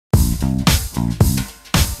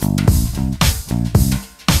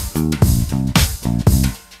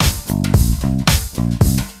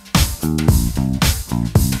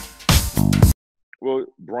Well,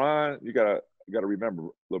 Brian, you gotta remember,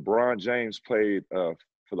 LeBron James played for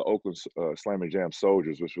the Oakland Slam and Jam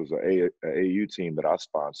Soldiers, which was a AAU team that I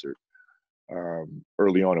sponsored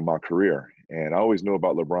early on in my career. And I always knew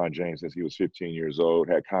about LeBron James since he was 15 years old,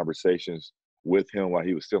 had conversations with him while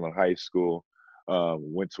he was still in high school,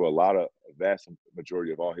 went to vast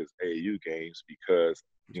majority of all his AAU games because,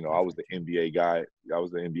 you know, I was the NBA guy. I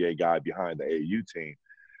was the NBA guy behind the AAU team.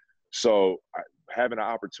 So having an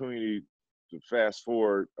opportunity to fast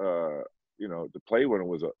forward, you know, to play with him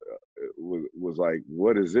was like,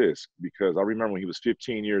 what is this? Because I remember when he was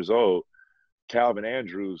 15 years old, Calvin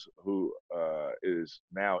Andrews, who is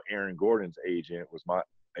now Aaron Gordon's agent, was my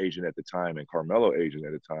agent at the time and Carmelo agent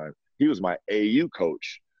at the time. He was my AAU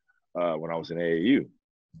coach when I was in AAU.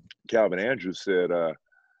 Calvin Andrews said,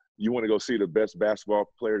 you want to go see the best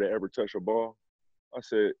basketball player to ever touch a ball? I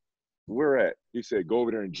said, where at? He said, go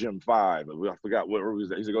over there in Gym 5. I forgot where was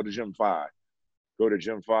that. He said, go to Gym 5. Go to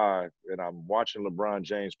Gym 5, and I'm watching LeBron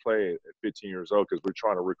James play at 15 years old because we're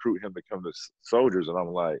trying to recruit him to come to Soldiers, and I'm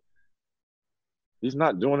like, he's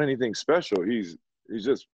not doing anything special. He's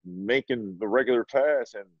just making the regular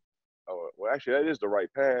pass, and well, actually, that is the right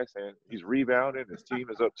pass, and he's rebounding. His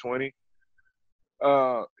team is up 20.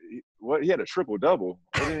 He had a triple double.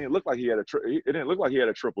 It didn't look like he had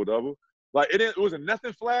a triple double. Like it wasn't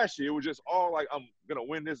nothing flashy. It was just all like, I'm gonna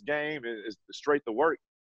win this game. It's straight to work.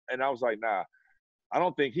 And I was like, nah, I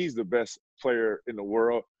don't think he's the best player in the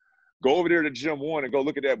world. Go over there to Gym 1 and go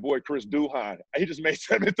look at that boy Chris Duhon. He just made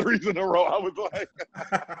 7 threes in a row. I was like,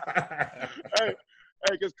 hey,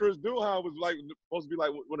 because Chris Duhon was like supposed to be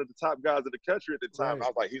like one of the top guys in the country at the time. Right. I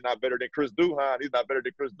was like, he's not better than Chris Duhon. He's not better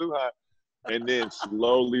than Chris Duhon. And then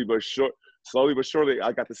slowly but surely,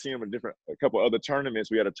 I got to see him in a couple other tournaments.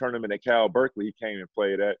 We had a tournament at Cal Berkeley. He came and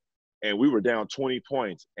played at, and we were down 20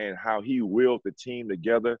 points. And how he willed the team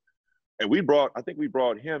together. And I think we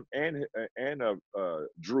brought him and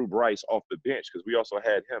Drew Bryce off the bench because we also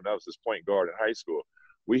had him. That was his point guard in high school.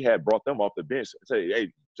 We had brought them off the bench and say,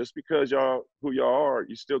 hey, just because who y'all are,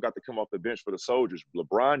 you still got to come off the bench for the Soldiers.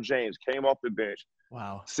 LeBron James came off the bench.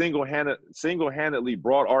 Wow. Single-handedly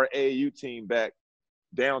brought our AAU team back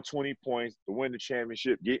down 20 points to win the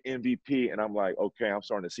championship, get MVP. And I'm like, okay, I'm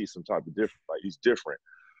starting to see some type of difference. Like, he's different.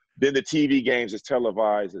 Then the TV games is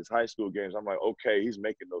televised, his high school games. I'm like, okay, he's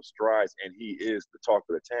making those strides, and he is the talk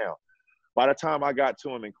of the town. By the time I got to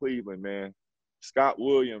him in Cleveland, man, Scott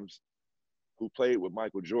Williams, who played with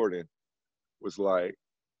Michael Jordan, was like,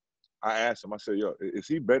 I asked him, I said, yo, is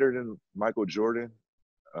he better than Michael Jordan?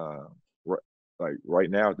 Like right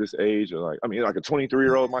now at this age, or like a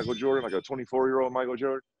 23-year-old Michael Jordan, like a 24-year-old Michael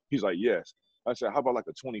Jordan? He's like, yes. I said, how about like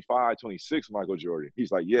a 25, 26 Michael Jordan?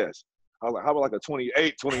 He's like, yes. I was like, how about like a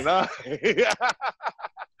 28, 29?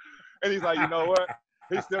 And he's like, you know what?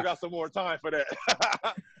 He still got some more time for that.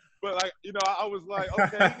 But like, you know, I was like,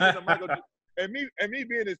 okay, Michael, and me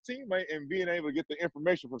being his teammate and being able to get the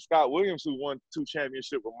information from Scott Williams, who won 2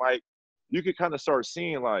 championships with Mike, you could kind of start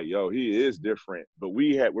seeing like, yo, he is different. But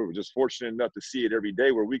we were just fortunate enough to see it every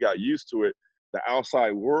day where we got used to it. The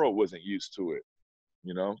outside world wasn't used to it,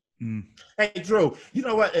 you know? Mm. Hey, Drew, you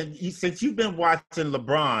know what? Since you've been watching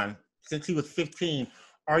LeBron since he was 15,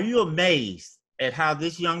 are you amazed at how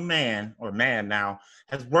this young man, or man now,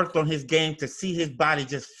 has worked on his game to see his body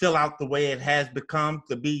just fill out the way it has become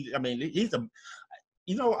to be? I mean,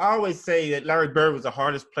 you know, I always say that Larry Bird was the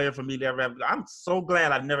hardest player for me to ever have. I'm so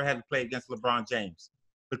glad I never had to play against LeBron James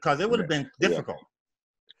because it would have been difficult.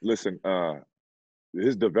 Yeah. Listen,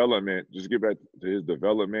 his development, just get back to his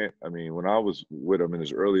development. I mean, when I was with him in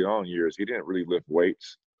his early on years, he didn't really lift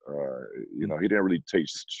weights. You know, he didn't really take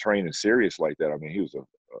training serious like that. I mean, he was a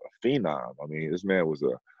phenom. I mean, this man was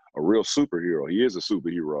a real superhero. He is a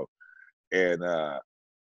superhero. And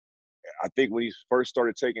I think when he first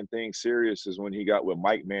started taking things serious is when he got with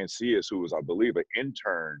Mike Mancias, who was, I believe, an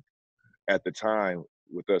intern at the time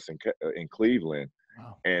with us in Cleveland.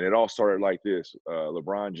 Wow. And it all started like this.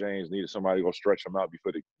 LeBron James needed somebody to go stretch him out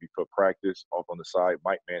before practice off on the side.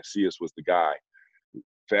 Mike Mancias was the guy.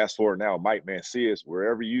 Fast forward now, Mike Mancias,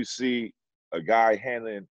 wherever you see a guy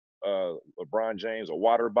handing LeBron James a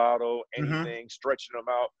water bottle, anything, stretching him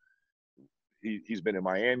out, he's been in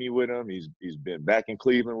Miami with him. He's been back in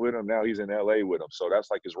Cleveland with him. Now he's in LA with him. So that's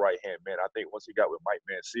like his right-hand man. I think once he got with Mike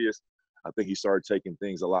Mancias, I think he started taking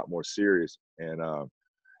things a lot more serious and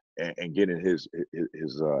getting his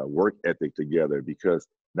work ethic together, because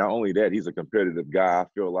not only that, he's a competitive guy. I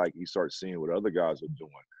feel like he starts seeing what other guys are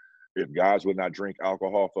doing. if guys would not drink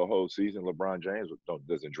alcohol for a whole season, LeBron James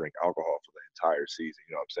doesn't drink alcohol for the entire season.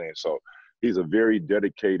 You know what I'm saying? So he's a very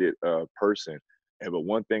dedicated person. But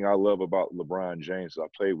one thing I love about LeBron James, I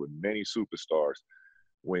played with many superstars.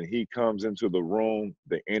 When he comes into the room,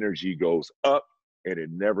 the energy goes up and it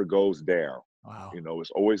never goes down. Wow. You know,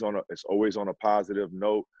 it's always on a positive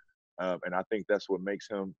note. And I think that's what makes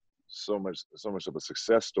him so much of a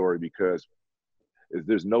success story, because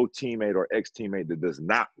there's no teammate or ex-teammate that does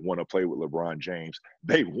not want to play with LeBron James.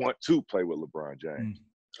 They want to play with LeBron James.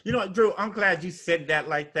 You know, Drew, I'm glad you said that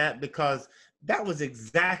like that, because that was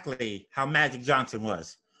exactly how Magic Johnson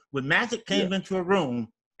was. When Magic came into a room,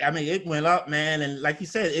 I mean, it went up, man. And like you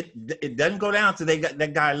said, it doesn't go down till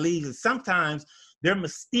that guy leaves. And sometimes their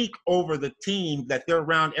mystique over the team that they're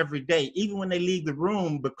around every day, even when they leave the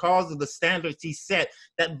room, because of the standards he set,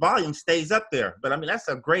 that volume stays up there. But I mean, that's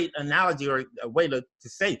a great analogy or a way to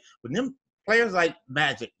say, when them players like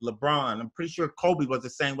Magic, LeBron, I'm pretty sure Kobe was the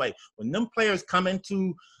same way. When them players come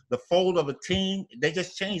into the fold of a team, they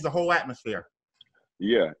just change the whole atmosphere.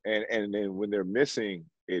 Yeah, and then when they're missing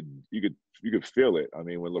it, you could feel it. I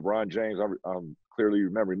mean, when LeBron James, I clearly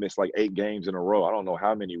remember he missed like 8 games in a row. I don't know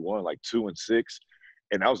how many he won, like 2 and 6.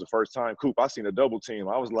 And that was the first time, Coop, I seen a double team.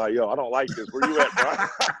 I was like, yo, I don't like this. Where you at,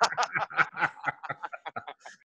 bro?